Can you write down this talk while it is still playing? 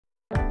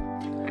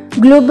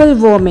Global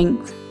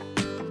warming.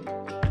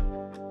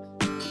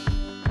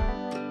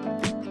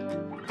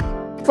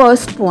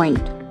 First point.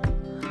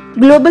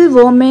 Global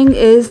warming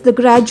is the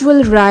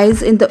gradual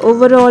rise in the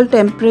overall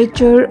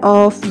temperature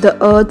of the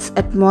Earth's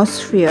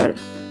atmosphere.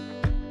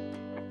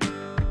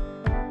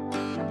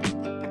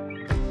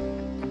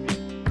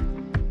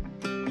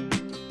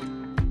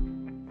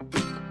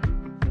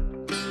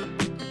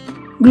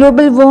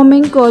 Global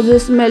warming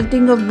causes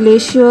melting of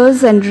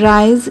glaciers and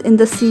rise in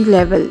the sea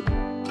level.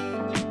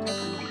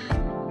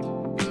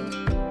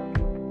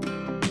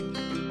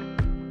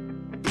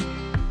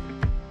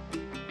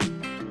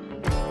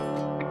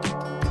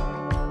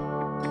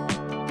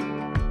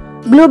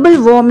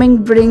 Global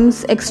warming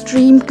brings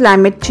extreme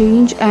climate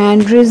change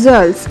and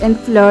results in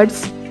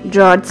floods,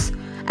 droughts,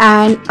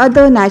 and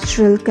other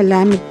natural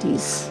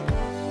calamities.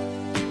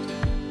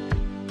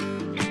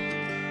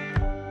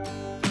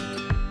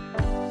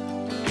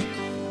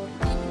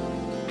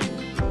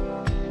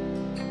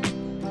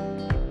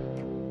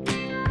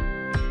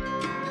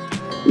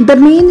 The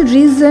main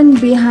reason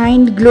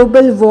behind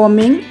global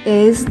warming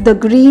is the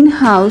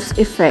greenhouse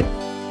effect.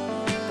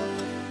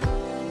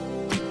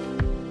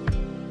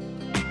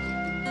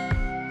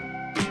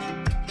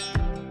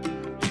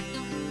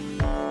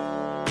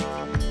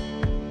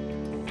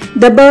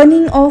 The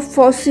burning of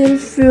fossil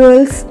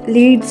fuels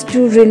leads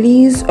to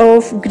release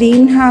of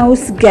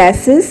greenhouse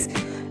gases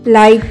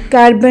like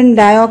carbon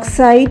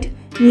dioxide,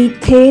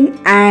 methane,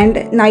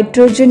 and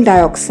nitrogen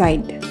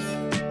dioxide.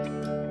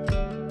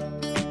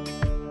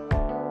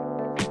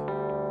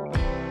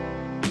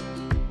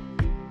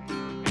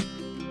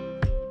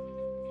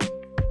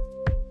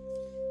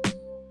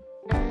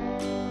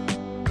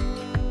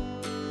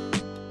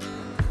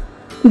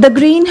 The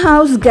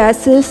greenhouse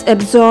gases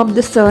absorb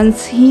the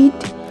sun's heat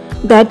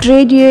that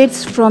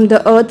radiates from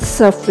the Earth's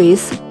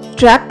surface,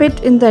 trap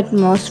it in the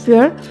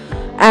atmosphere,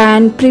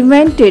 and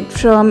prevent it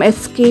from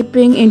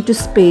escaping into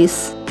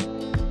space.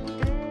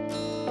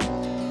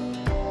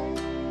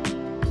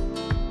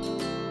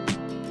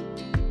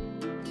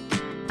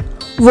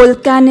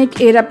 Volcanic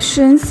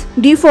eruptions,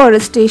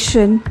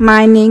 deforestation,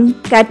 mining,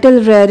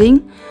 cattle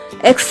rearing,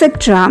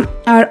 etc.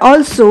 are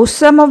also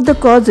some of the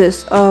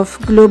causes of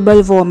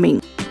global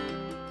warming.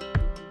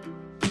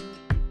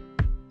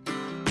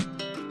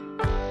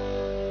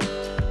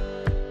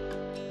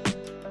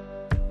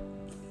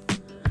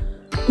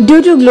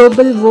 Due to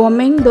global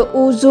warming, the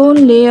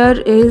ozone layer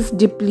is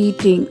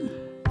depleting.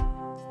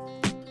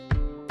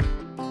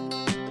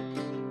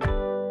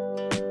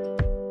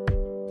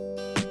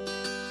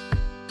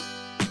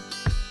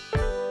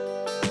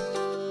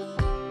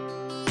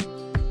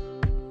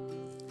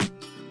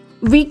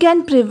 We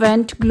can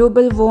prevent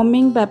global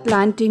warming by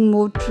planting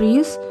more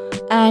trees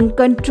and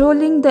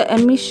controlling the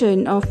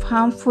emission of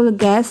harmful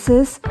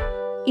gases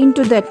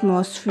into the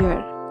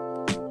atmosphere.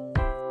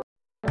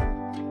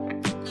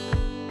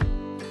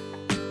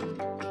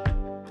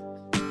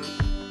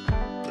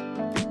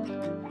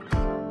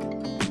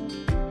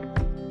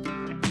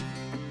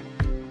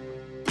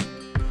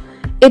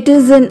 It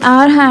is in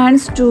our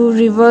hands to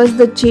reverse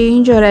the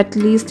change or at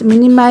least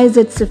minimize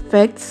its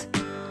effects.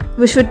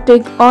 We should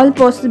take all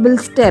possible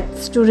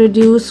steps to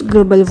reduce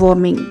global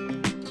warming.